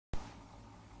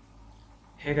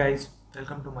Hey guys,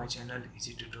 welcome to my channel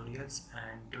Easy Tutorials,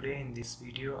 and today in this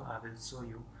video I will show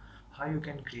you how you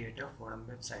can create a forum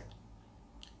website.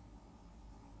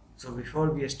 So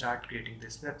before we start creating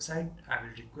this website, I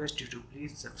will request you to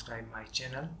please subscribe my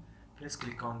channel. Please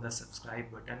click on the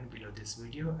subscribe button below this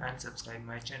video and subscribe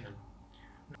my channel.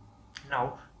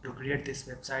 Now to create this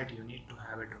website you need to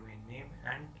have a domain name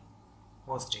and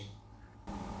hosting.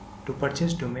 To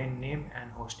purchase domain name and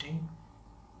hosting,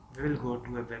 we will go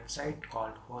to a website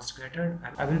called HostGator.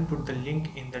 I will put the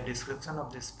link in the description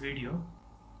of this video.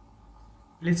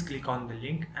 Please click on the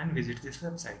link and visit this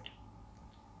website.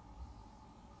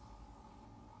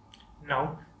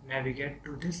 Now navigate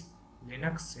to this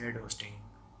Linux shared hosting.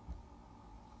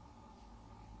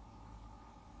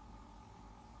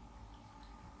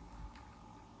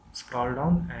 Scroll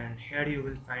down and here you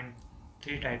will find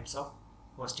three types of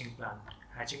hosting plan: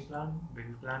 hatching plan,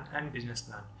 baby plan and business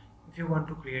plan. If you want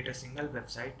to create a single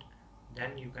website,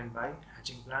 then you can buy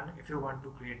hatching plan. If you want to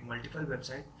create multiple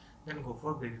websites, then go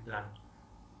for baby plan.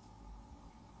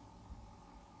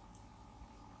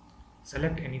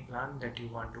 Select any plan that you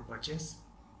want to purchase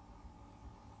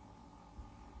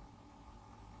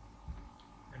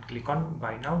and click on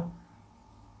buy now.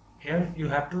 Here you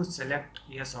have to select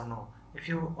yes or no. If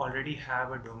you already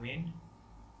have a domain,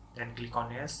 then click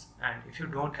on yes, and if you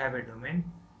don't have a domain,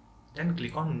 then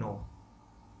click on no.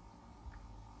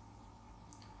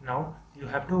 Now you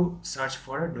have to search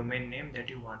for a domain name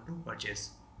that you want to purchase.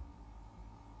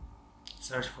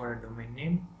 Search for a domain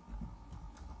name.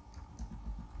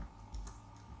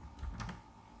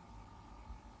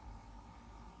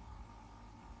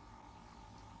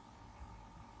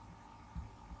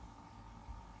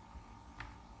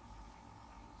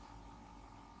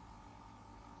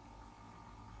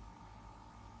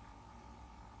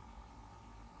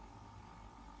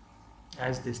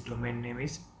 As this domain name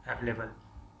is available,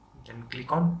 then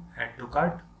click on add to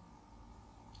cart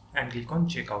and click on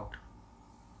checkout.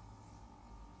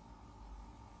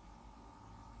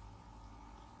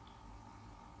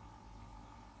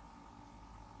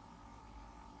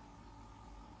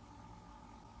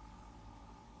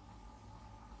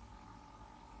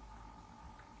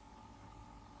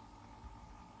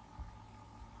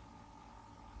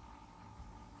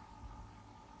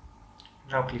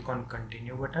 Now click on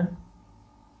continue button.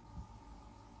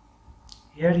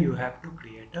 Here you have to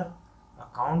create an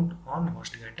account on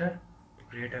HostGator. To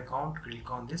create an account, click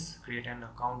on this create an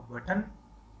account button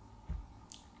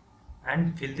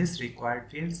and fill this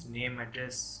required fields: name,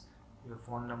 address, your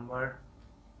phone number,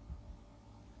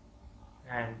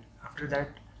 and after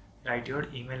that write your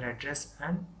email address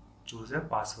and choose a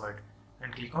password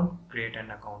and click on create an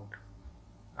account.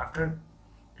 After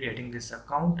creating this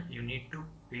account, you need to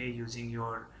pay using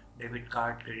your debit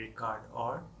card, credit card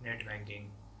or net banking.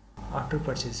 After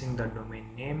purchasing the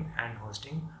domain name and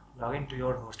hosting, log into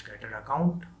your HostGator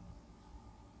account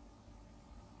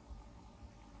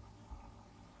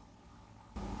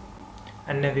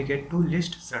and navigate to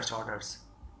list search orders.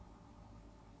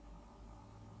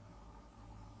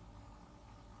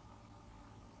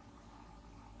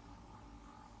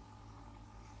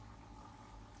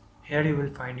 Here you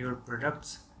will find your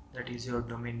products, that is your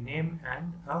domain name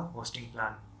and a hosting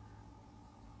plan.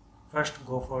 First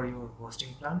go for your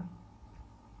hosting plan.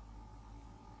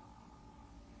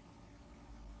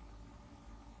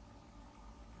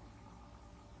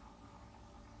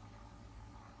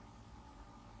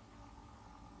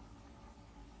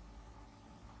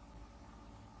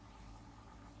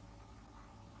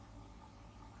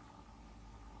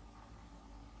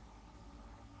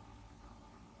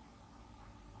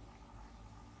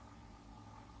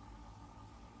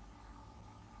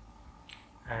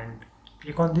 And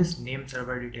click on this name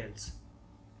server details.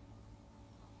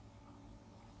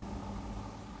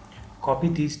 Copy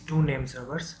these two name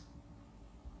servers.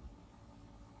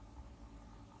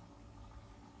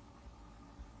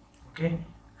 Okay,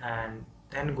 and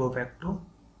then go back to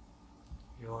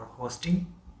your hosting.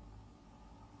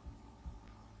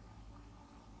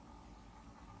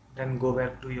 Then go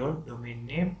back to your domain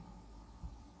name.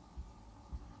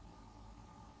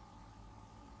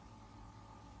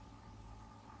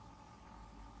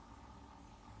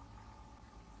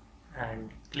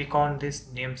 And click on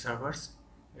this name servers.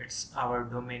 It's our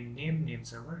domain name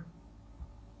server,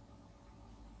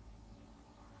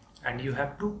 and you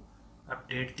have to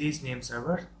update these name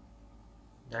server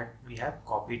that we have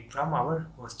copied from our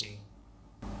hosting.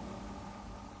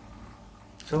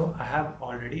 So I have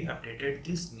already updated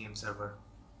this name server.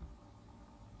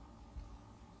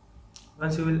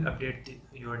 Once you will update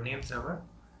your name server,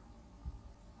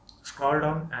 scroll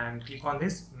down and click on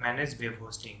this manage web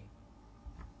hosting.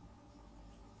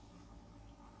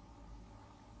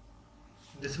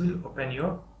 This will open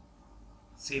your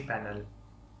cPanel.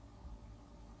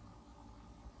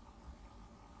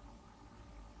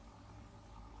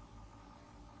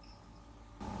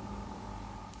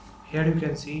 Here you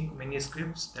can see many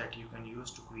scripts that you can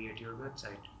use to create your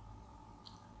website.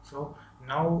 So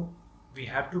now we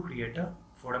have to create a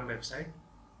forum website.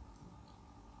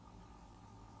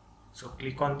 So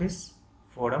click on this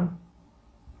forum,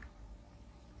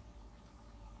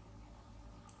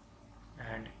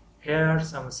 and here are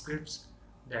some scripts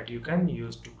that you can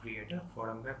use to create a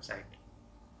forum website.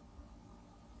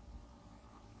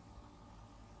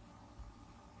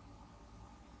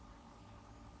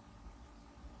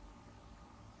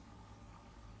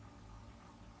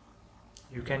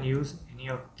 You can use any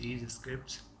of these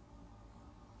scripts.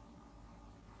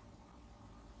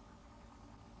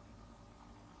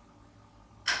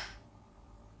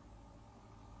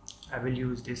 I will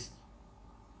use this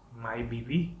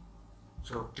MyBB.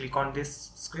 So click on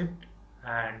this script,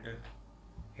 and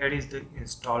here is the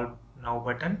install now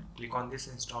button. Click on this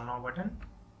install now button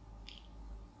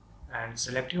and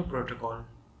select your protocol.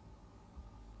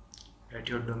 Write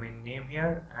your domain name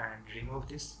here and remove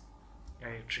this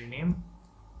directory name.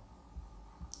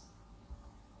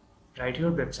 Write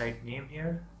your website name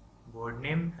here, board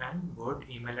name and board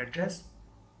email address.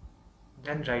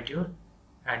 Then write your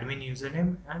admin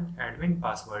username and admin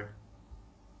password.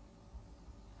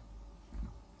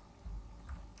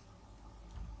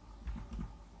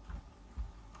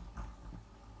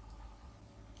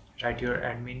 Write your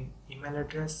admin email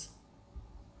address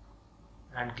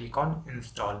and click on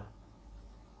install.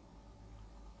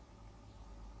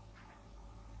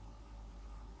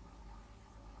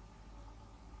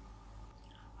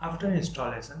 After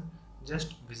installation,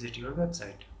 just visit your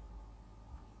website.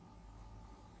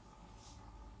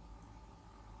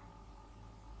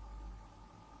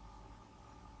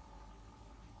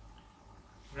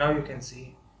 Now you can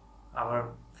see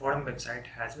our forum website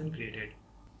has been created.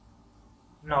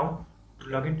 Now to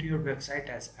log into your website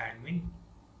as admin,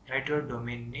 write your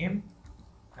domain name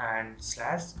and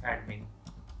 /admin.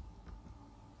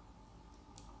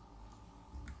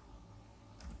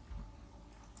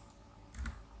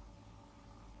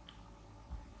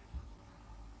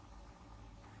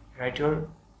 Write your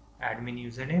admin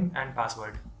username and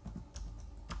password.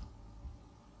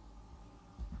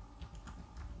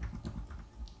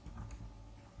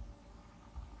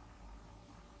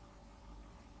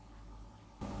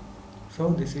 So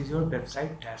this is your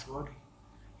website dashboard.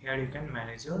 Here you can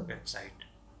manage your website.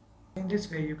 In this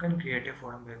way you can create a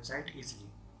forum website easily.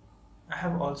 I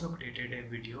have also created a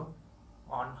video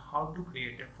on how to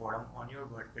create a forum on your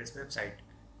WordPress website.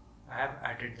 I have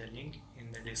added the link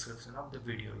in the description of the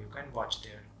video. You can watch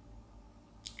there.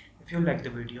 If you like the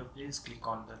video, please click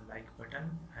on the like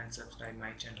button and subscribe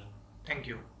my channel. Thank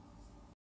you.